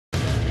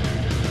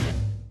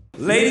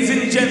Ladies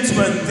and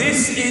gentlemen,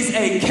 this is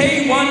a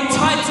K1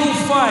 title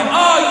fight.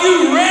 Are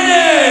you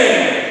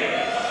ready?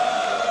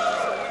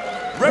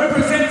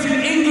 Representing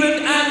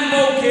England and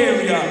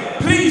Bulgaria,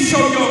 please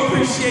show your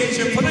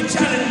appreciation for the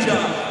challenger,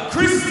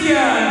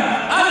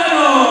 Kristian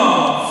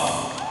Andonov.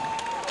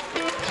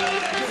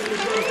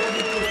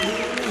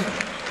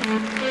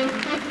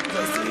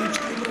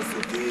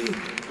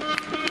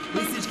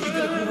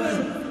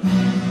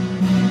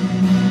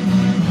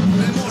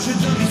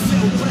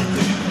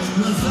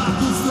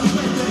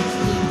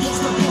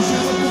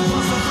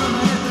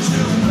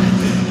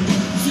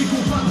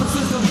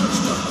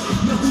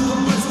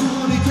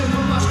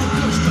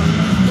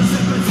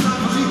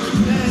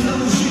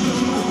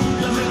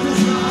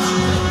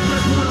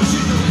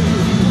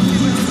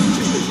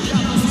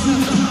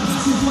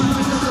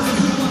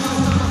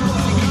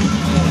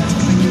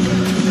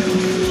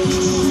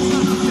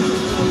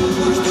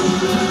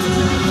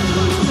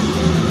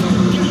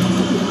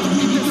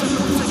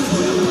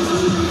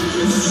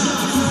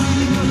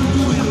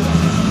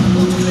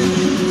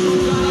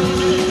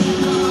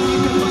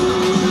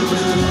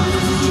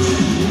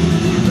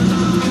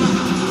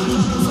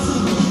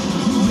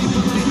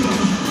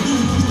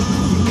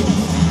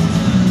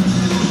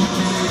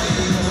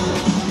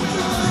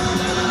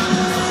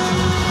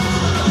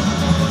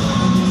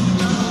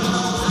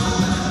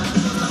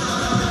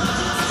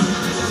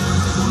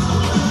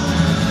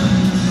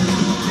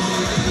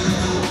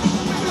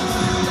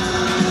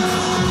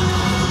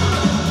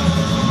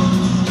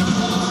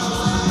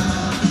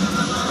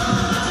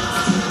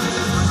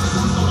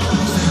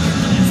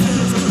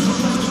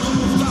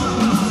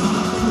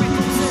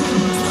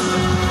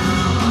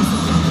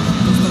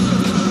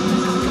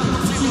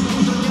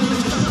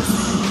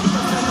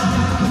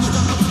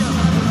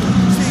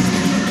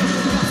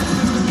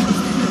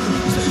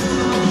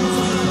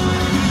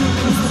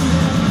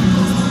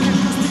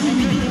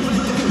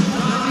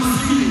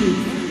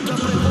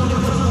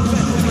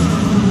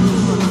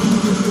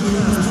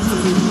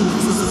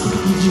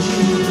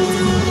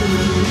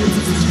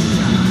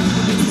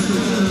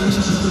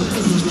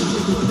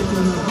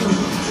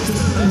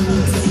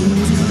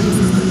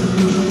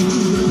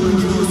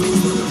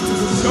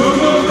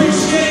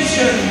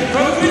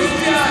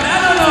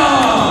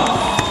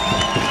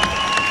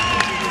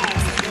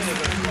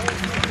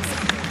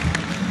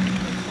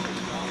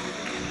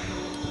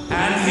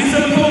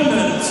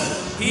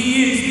 He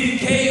is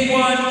the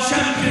K1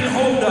 champion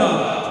holder,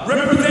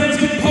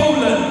 representing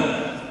Poland.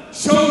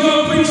 Show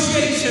your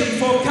appreciation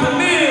for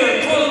Kamil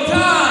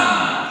Koltan.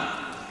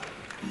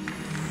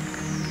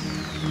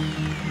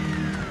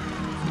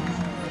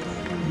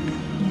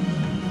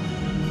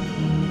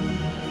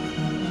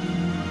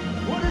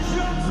 What is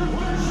your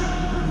profession?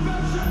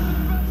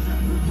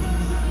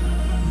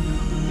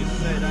 You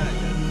say that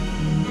again.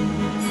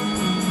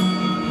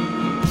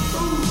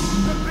 Ooh,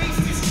 the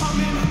beast is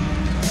coming.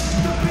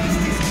 The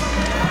beast is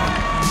coming.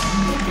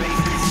 The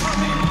beast is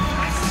coming.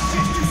 I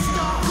suggest you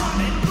start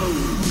running.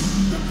 Ooh,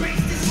 the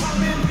beast is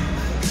coming.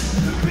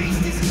 The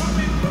beast is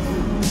coming.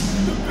 Ooh,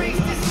 the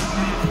beast is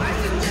coming. I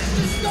suggest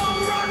you start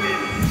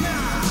running.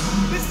 Nah,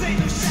 this ain't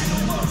no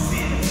shadow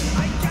boxing.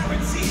 I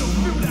guarantee you'll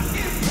feel the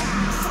impact.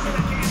 Something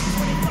like an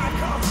M25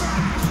 car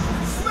crash.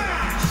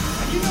 Smash!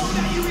 And you know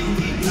that you ain't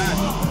deep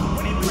water.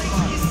 When it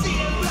breaks, you see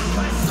it black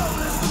like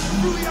soulless.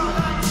 Through your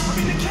life, I'm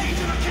in the cage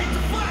and I came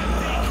to fight.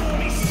 They call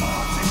me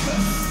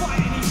Spartacus. Fight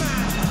any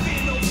man. I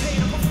feel no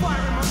pain. I'm a fire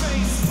in my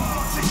veins.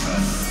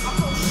 Spartacus. I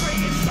go straight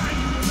and bang.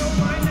 You know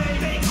my name.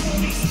 They call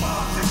me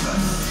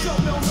Spartacus. Show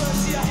no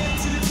mercy. I head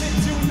to the pit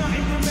till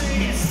nothing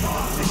remains.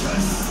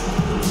 Spartacus.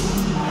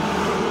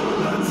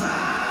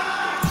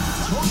 Attack!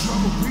 Told you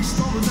I'm a beast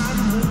on an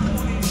animal.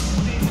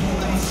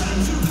 They stand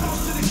too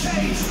close to the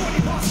cage.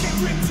 20 bars get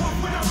ripped off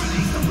when I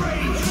release the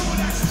rage. You know what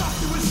that stuff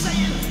you were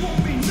saying won't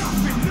be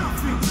nothing.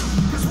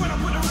 Cause when I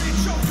put a red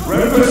choke on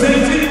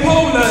Representing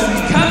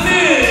Poland,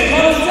 Kamil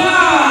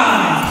Koltan.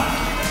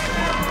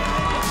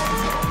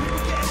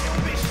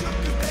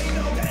 they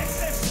know that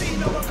SFC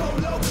know I go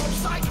loco,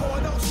 psycho, I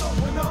don't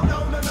sober, no.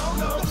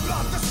 The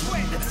blood, the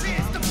sweat, the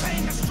tears, the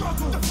pain, the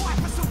struggle, the fight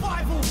for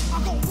survival. I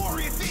got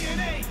warrior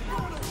DNA.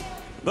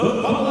 The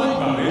following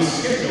bout is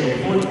scheduled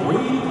for 3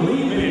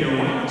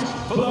 middleweight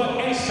for the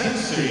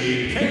SFC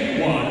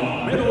K1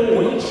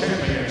 Middleweight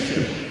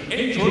Championship.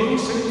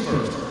 Introducing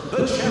first, the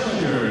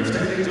challenger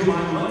standing to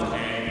my left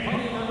and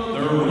fighting out of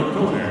their right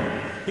corner.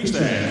 He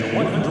stands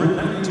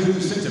 192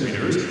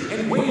 centimeters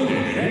and weighed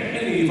in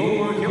at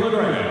 84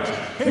 kilograms.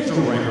 His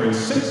record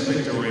 6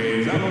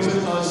 victories, almost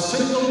a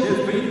single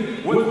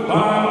defeat with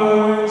 5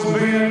 wins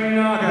via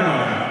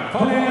knockout.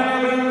 Fighting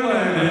out of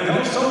England and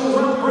also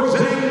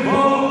representing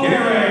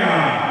Bulgaria,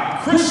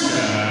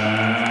 Kristian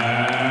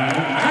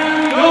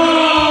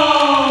Andonov.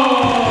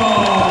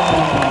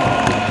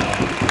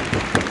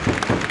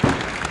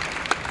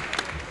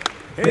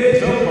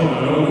 His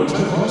opponent looks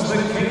across the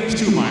cage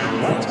to my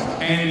right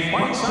and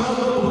fights out of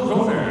the blue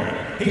corner.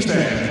 He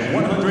stands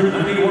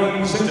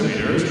 191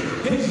 centimeters.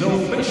 His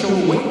official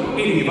weight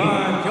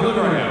 85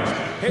 kilograms.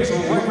 His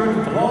record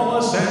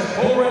flawless at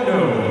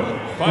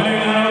 4-0.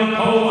 Fighting out of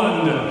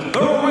Poland, the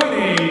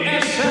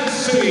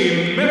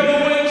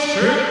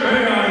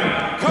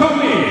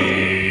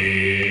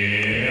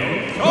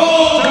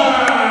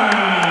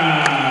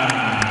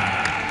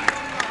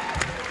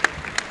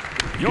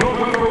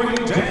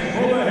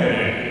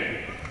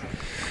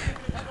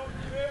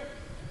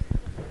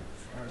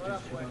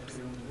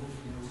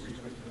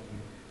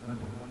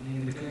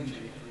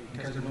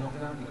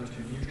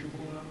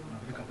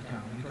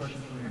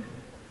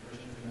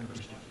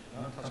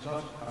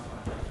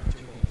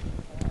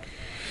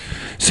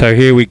So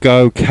here we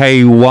go,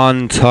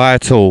 K1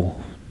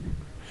 title.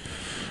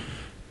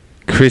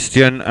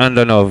 Kristian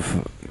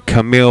Andonov,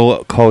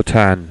 Kamil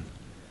Koltan.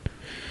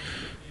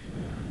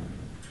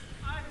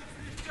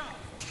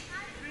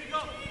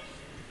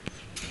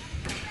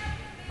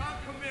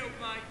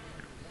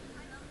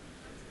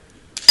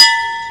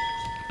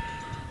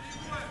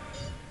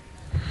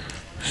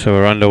 So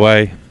we're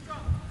underway.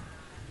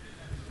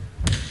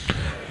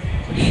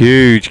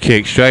 Huge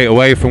kick straight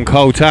away from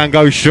Koltan,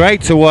 goes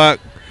straight to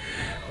work.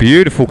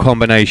 Beautiful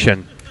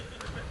combination.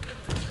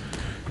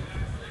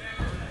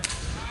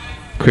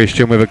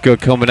 Kristian with a good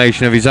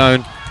combination of his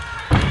own.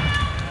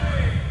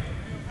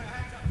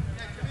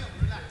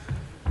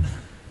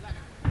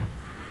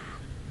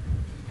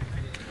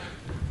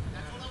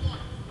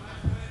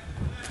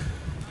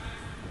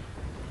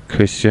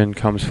 Kristian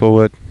comes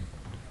forward.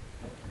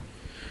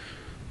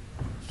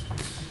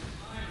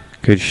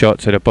 Good shot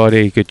to the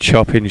body, good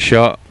chopping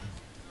shot.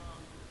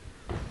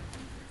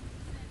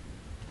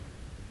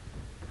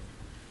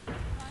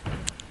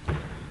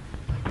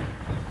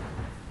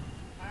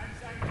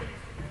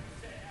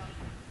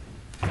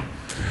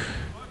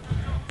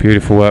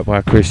 Beautiful work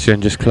by Kristian,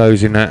 just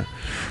closing that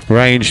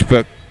range,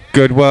 but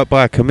good work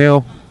by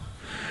Kamil.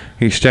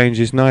 He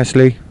exchanges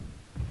nicely.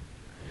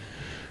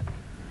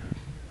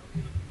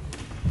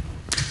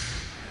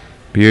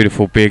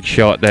 Beautiful big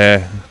shot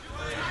there.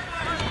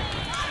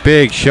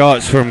 Big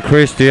shots from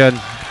Kristian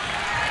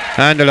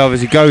Andonov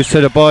as he goes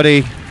to the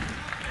body.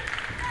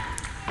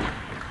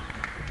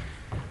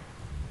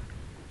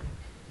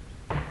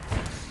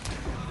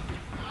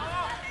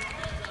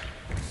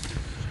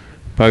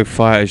 Both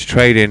fighters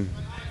trading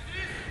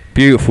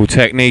beautiful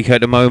technique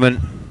at the moment.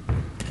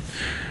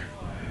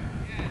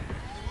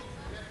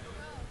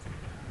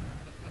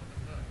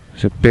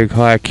 It's a big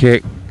high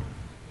kick.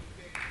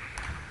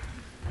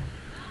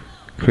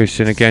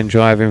 Kristian again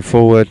driving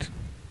forward,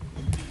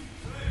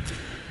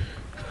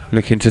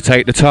 looking to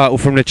take the title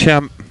from the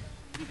champ.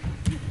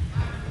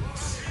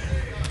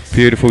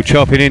 Beautiful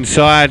chopping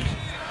inside,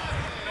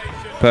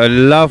 but a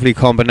lovely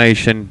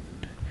combination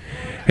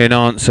in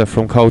answer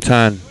from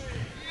Koltan.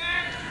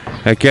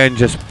 Again,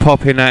 just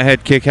popping that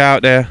head kick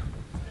out there.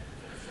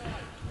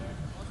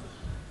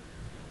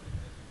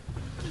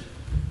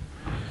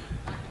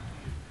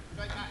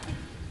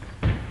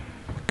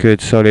 Good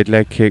solid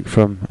leg kick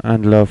from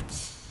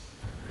Andonov.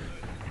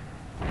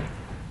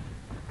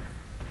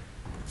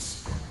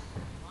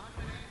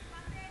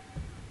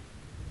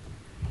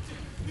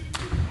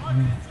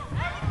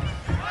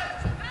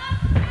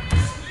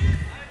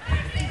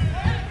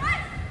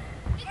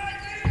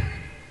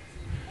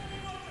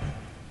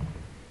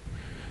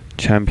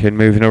 Champion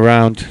moving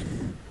around,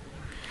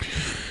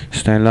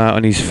 staying light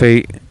on his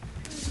feet.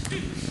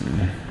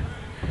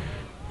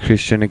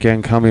 Kristian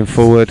again coming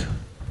forward.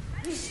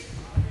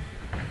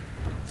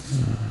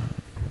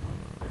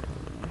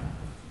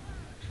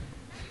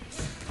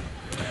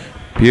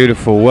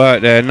 Beautiful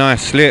work there,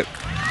 nice slip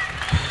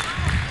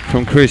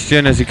from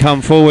Kristian as he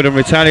come forward and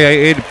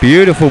retaliated.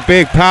 Beautiful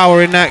big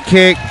power in that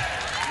kick.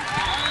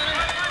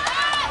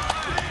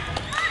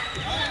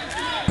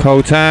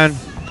 Koltan,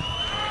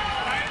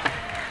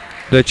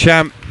 the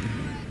champ,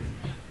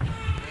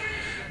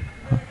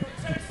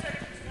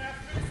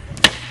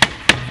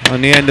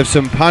 on the end of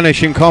some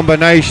punishing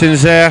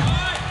combinations there.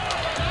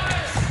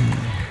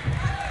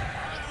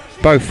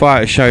 Both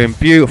fighters showing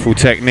beautiful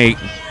technique.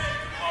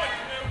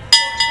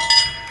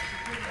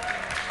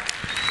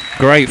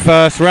 Great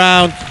first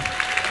round.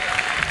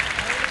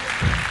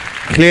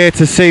 Clear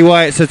to see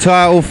why it's a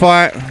title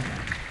fight.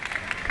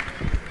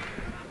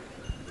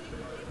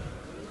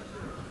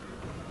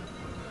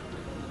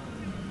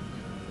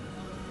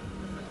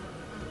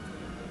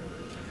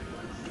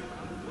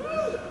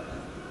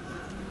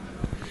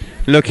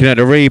 Looking at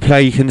the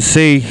replay, you can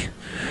see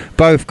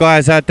both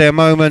guys had their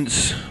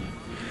moments.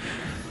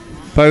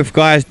 Both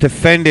guys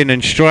defending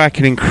and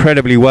striking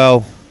incredibly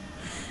well.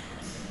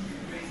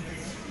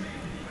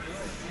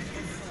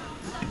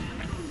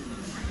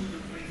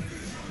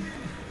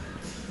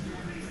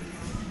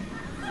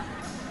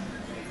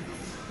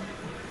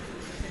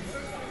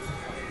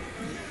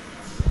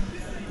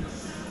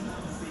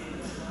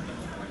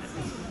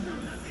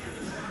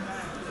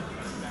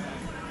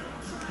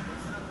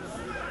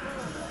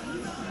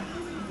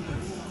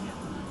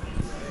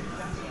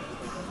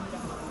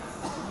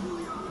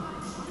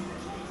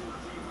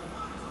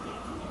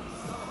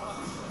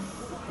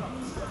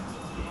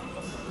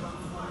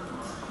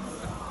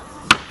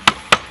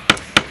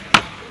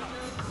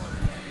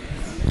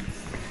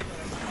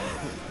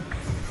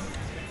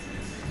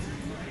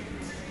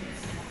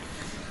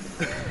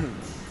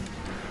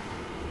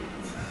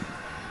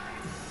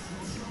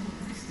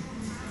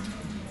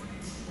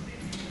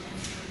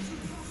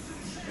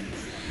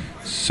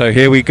 So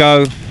here we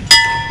go,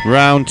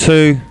 round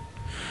two,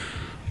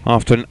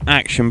 after an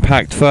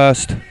action-packed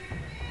first.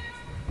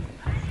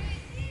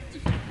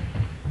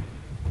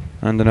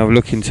 Andonov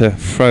looking to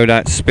throw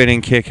that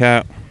spinning kick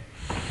out.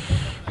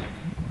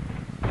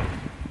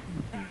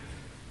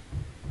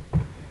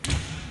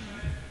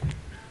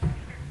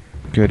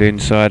 Good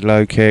inside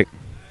low kick.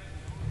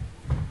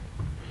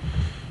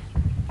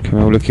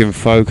 Kamil looking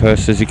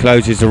focused as he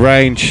closes the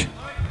range.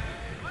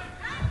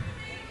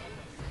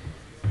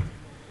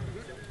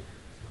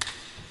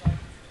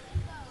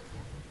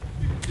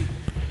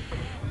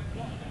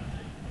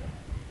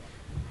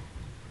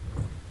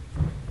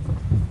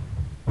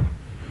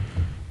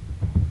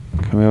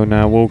 Kamil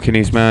now walking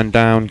his man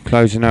down,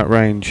 closing that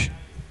range.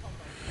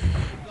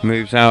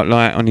 Moves out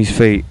light on his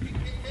feet.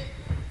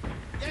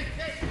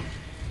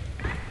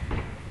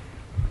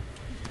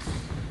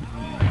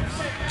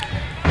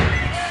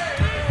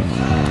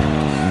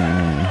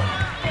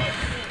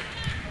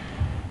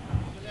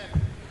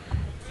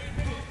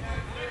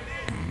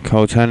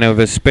 Koltan with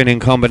a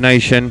spinning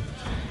combination.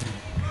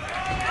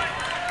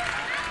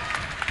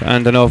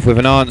 Andonov with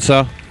an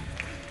answer.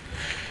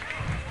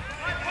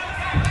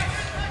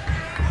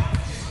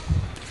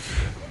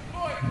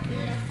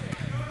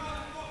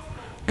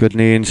 Good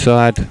knee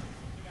inside.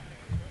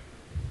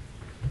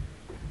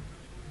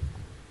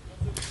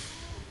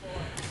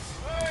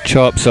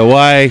 Chops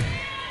away.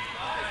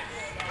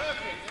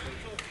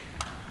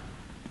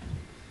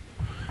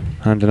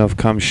 Andonov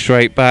comes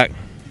straight back.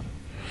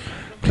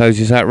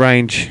 Closes that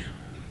range.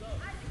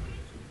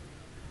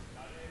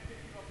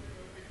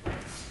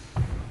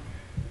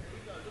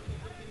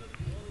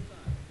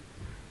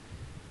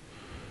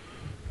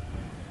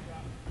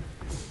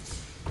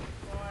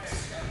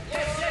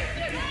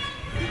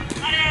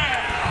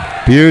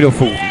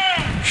 Beautiful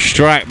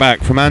strike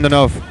back from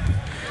Andonov.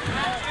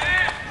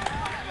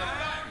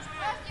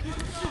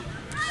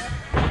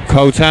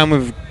 Koltan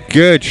with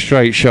good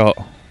straight shot.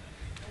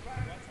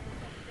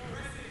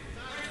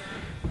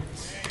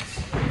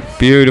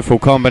 Beautiful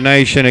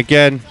combination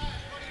again.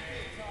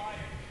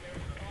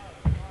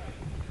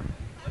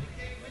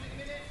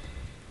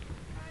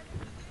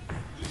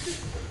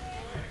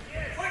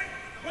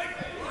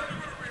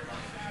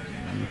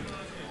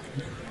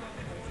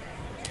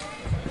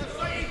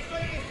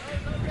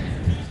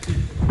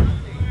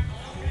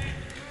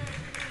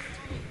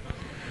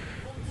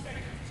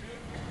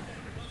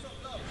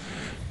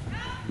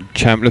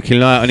 Champ looking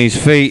light on his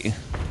feet.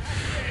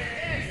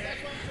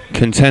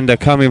 Contender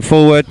coming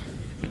forward.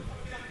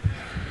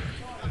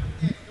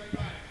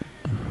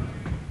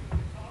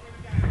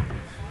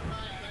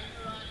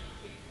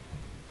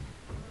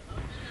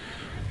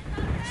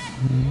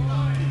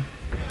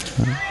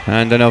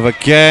 Andonov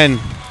again.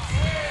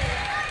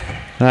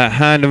 That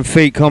hand and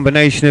feet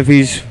combination of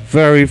his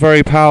very,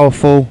 very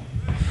powerful,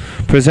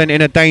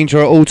 presenting a danger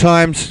at all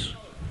times.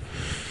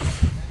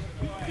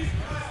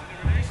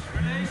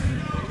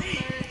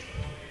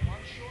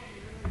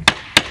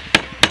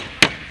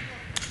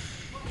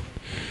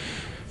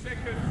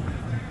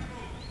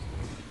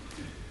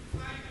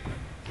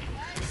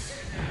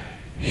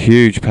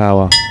 Huge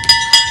power.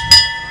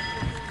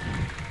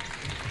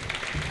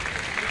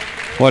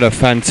 What a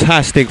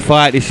fantastic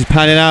fight this is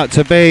panning out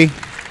to be.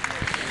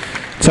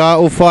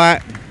 Title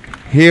fight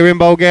here in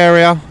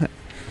Bulgaria.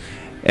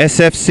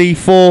 SFC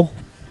 4.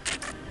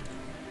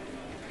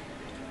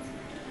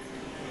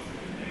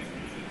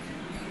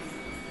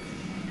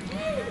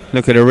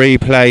 Look at the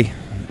replay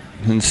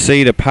and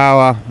see the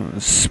power,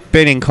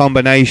 spinning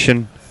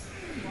combination.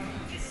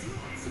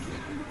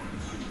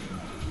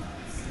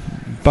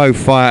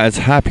 Both fighters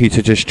happy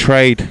to just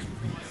trade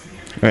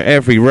at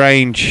every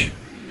range.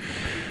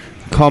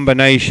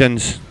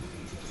 Combinations.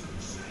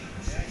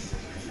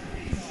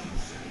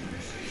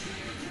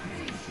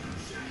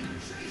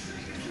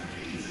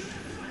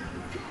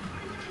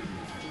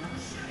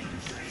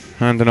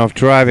 Andonov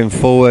driving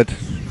forward.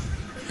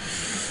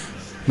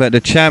 But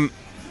the champ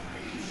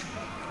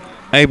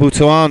able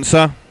to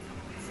answer.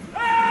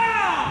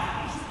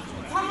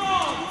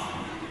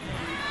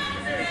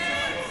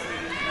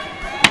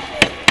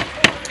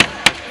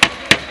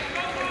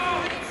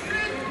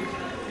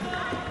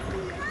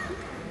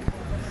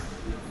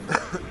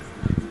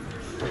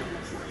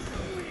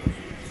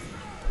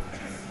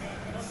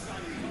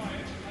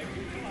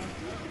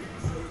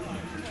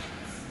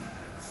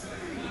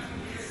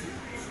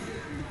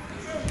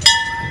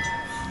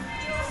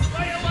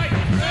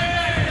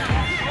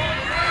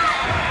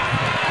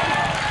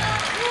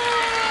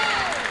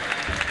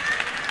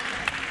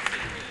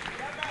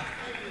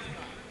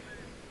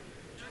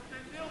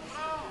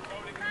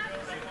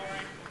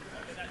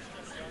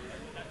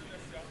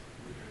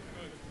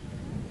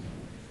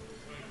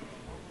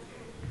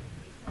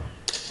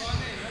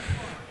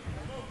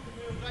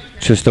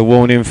 Just a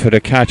warning for the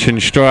catch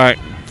and strike.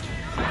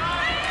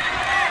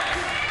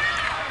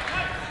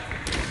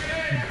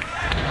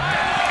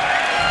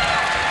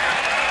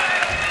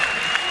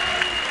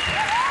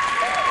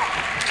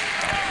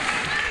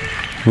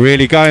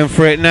 Really going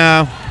for it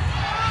now.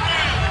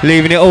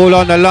 Leaving it all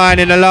on the line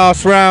in the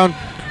last round.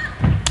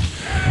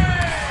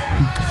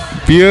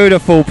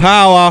 Beautiful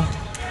power.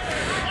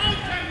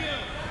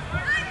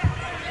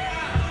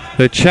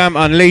 The champ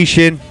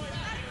unleashing.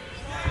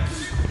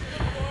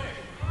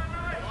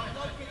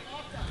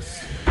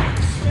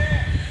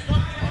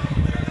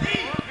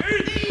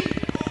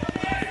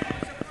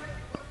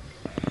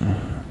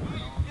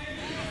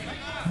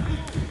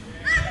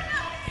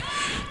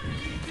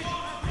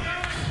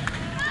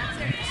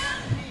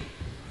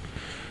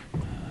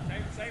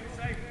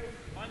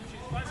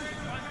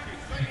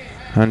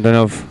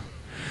 Andonov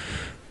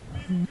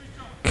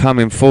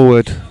coming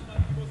forward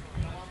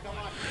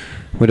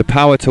with the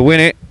power to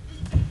win it,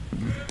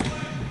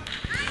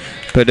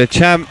 but the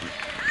champ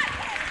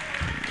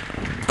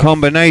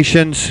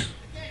combinations.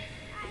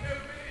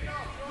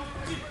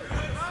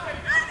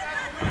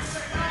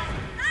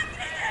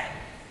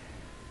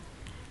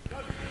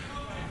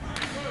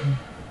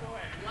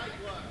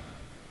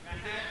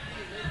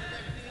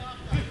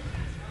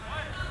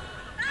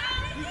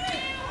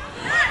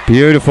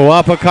 Beautiful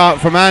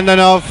uppercut from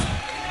Andonov.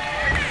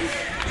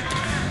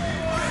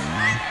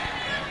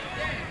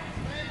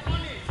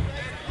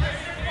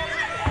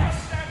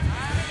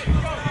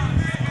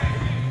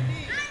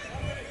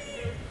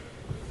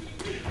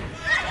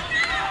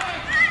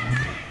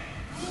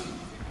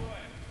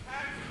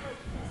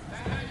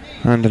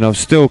 Andonov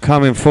still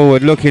coming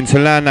forward, looking to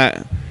land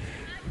that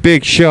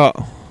big shot.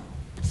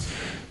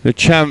 The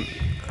champ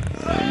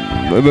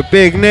with a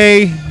big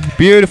knee,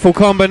 beautiful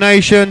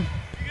combination.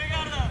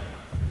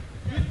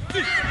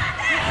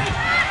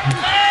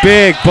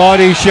 Big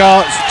body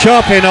shots,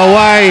 chopping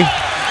away.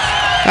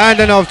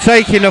 Andonov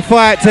taking the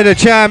fight to the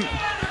champ,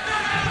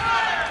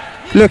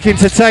 looking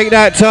to take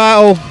that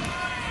title.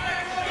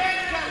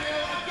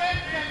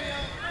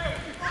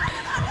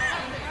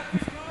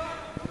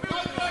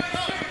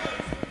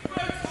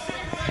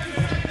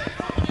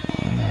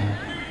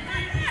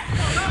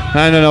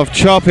 Andonov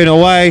chopping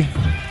away.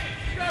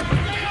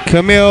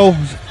 Kamil,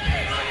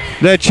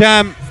 the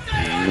champ,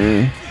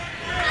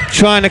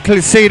 trying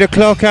to see the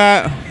clock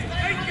out.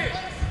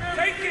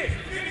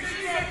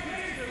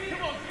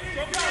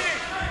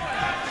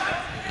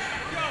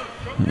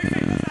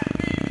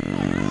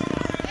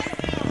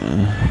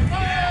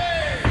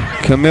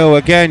 Kamil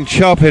again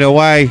chopping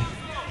away.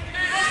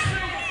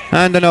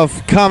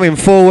 Andonov coming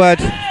forward.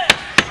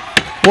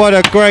 What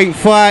a great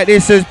fight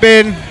this has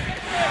been.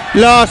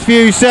 Last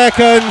few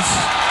seconds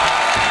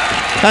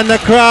and the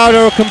crowd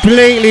are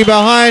completely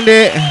behind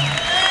it.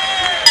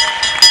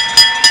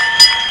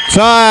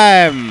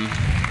 Time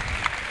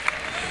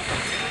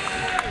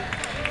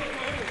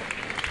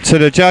to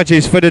the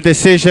judges for the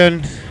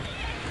decision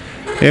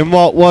in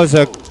what was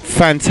a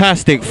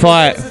fantastic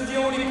fight.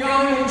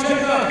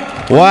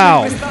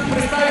 Wow.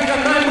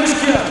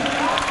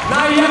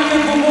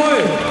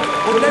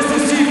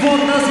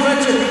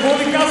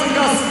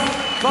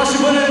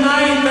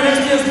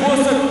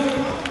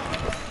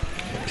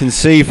 Can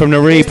see from the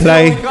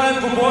replay,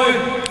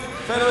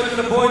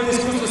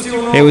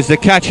 it was the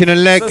catching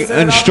and leg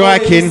and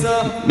striking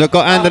that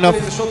got Andonov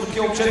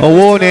a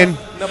warning,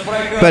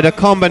 but the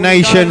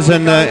combinations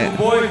and the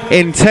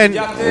intent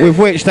with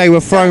which they were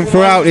thrown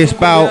throughout this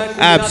bout,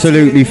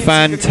 absolutely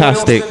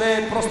fantastic.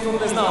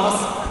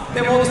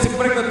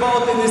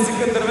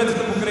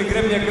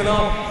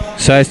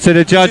 So it's to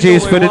the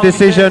judges for the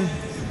decision.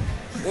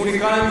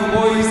 Уникален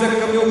двубой и за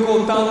Камил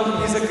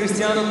Колтан, и за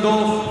Kristian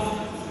Andonov.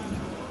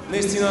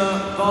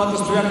 Наистина, двамата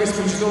стояха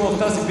изключително в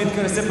тази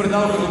битка, не се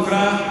предаваха до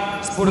края.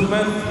 Според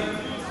мен,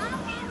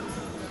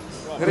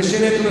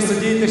 решението на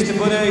съдиите ще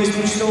бъде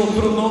изключително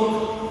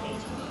трудно,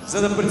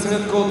 за да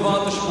преценят кой от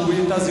двамата ще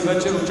победи тази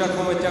вечер.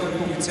 Очакваме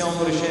тяхното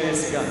официално решение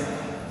сега.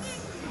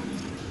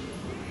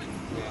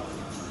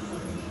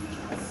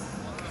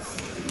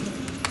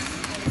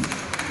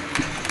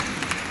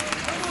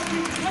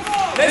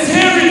 Let's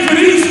hear it for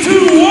these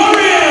two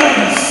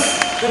warriors!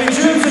 Да ви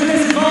чуем за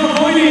тези двама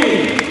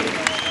войни!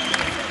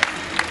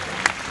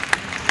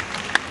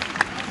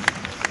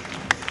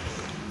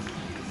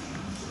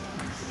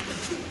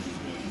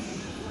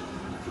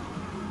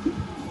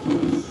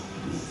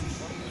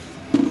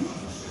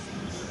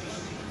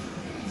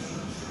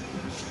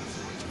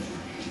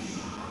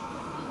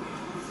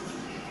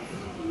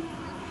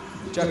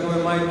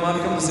 Чакаме Майк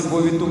Маркън да се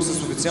появи тук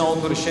с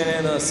официалното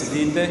решение на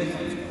съдиите,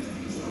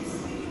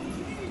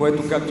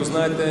 което, както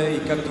знаете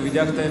и както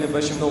видяхте, не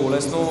беше много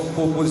лесно.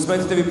 По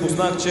аплодисментите ви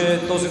познах, че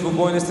този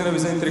двубой наистина ви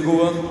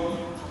заинтригува.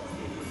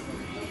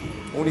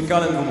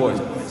 Уникален двубой.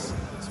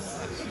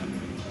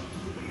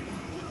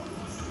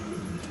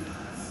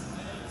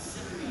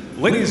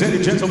 Ladies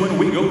and gentlemen,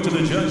 we go to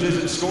the judges'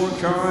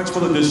 scorecards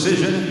for the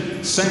decision.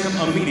 Sam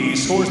Amini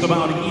scores the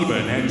bout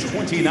even at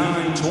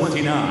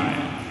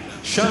 29-29.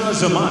 Shah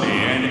Zamani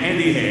and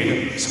Andy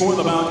Haig score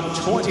the bout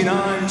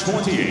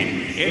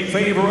 29-28 in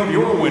favor of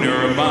your winner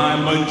by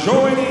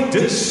majority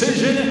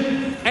decision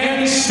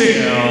and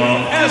still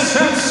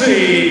SFC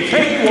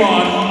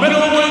K1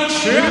 middleweight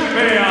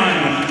champion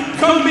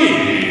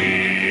Kamil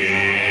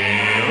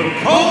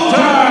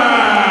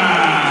Koltan.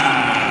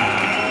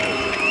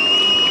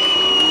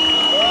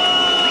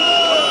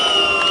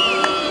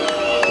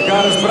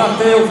 Така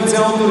разбрахте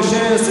официалното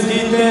решение на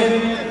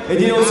съдиите.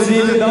 Един от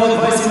съдиите дава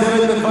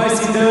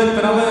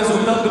 29-29, правен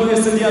резултат,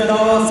 другия съдия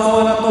дава само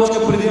една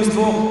точка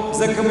предимство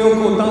за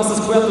Камил Колтан,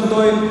 с която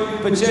той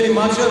печели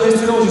матча.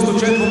 Наистина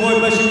ожесточен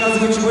двубой беше,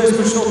 казаха, че бъде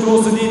изключително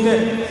трудно съдиите.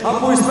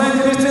 Аплодисменти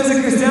наистина за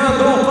Kristian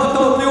Andonov, това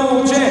талантливо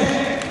момче.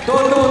 Той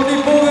е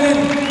талантлив българин.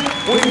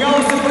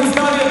 Уникално се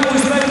представи,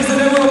 аплодисменти за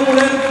неговия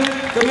опонент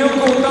Камил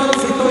Колтан.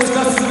 Той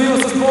сега се завива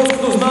с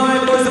полското знаме,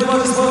 той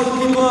запази своята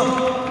титла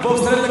в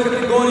средата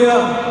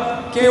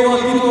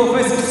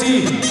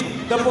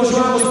Да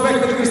пожелаем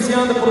успех на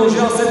Кристиян, да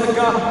продължава все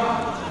така.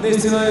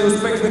 Наистина е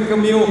успех на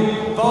Камил.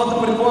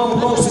 Двамата предполагам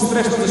отново ще се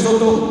срещнат,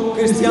 защото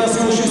Кристиян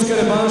сигурно ще иска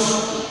реванш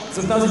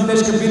за тази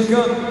тежка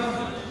битка.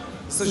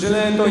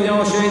 Съжаление, той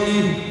нямаше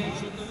и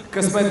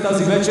късмет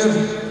тази вечер,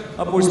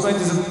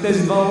 аплодисменти за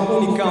тези два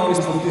уникални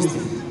спортисти.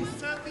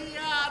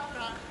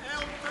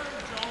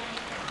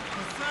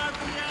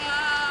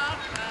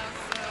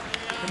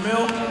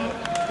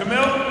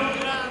 Kamil.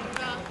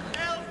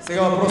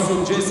 Сега въпрос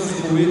от Джейсън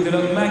за победителя.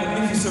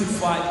 Magnificent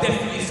fight,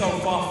 definitely so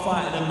far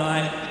fight of the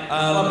night.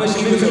 Това беше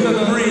битката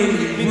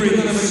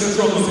на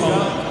вечерта до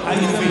сега.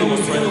 Много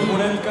силен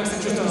опонент, как се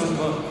чувстваш за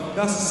това?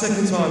 That's the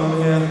second time I'm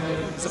here.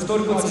 За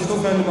втори път съм тук.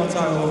 Defending my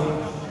title.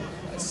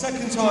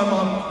 Second time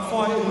I'm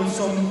fighting with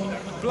some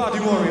bloody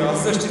warrior.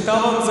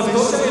 Защитавам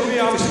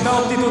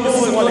титлата си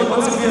за втори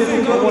път се бия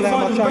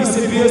тук и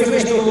се бия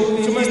срещу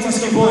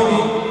истински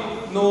бойни.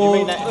 Но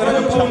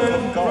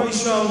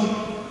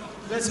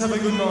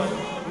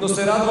Но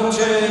се радвам,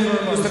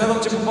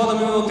 че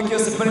попадам именно от такива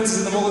съперници,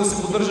 за да мога да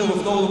се поддържам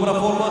в много добра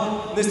форма.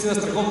 Наистина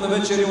страхотна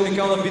вечер и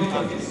уникална битка.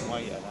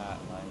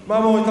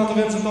 Mamo i tato,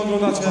 wiem, że to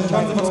oglądacie.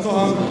 Bardzo was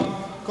kocham.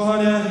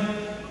 Kochanie,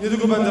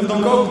 niedługo będę w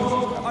domu.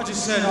 I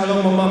just said I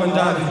love my mom and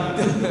dad.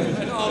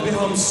 I'll be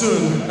home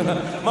soon.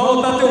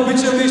 Мамо, тате,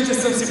 обичам ви, ще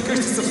съм си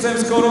вкъщи съвсем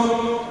скоро.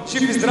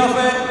 Жив и здрав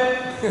е.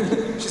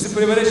 Ще се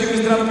прибере жив и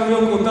здрав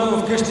Камил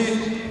Колтан вкъщи.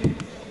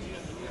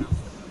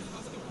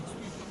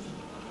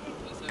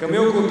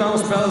 Камил Колтан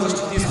успя да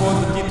защити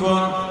своята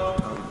титла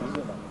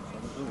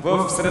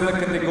в средна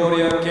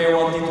категория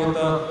K1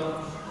 титлата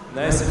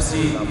на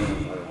SFC.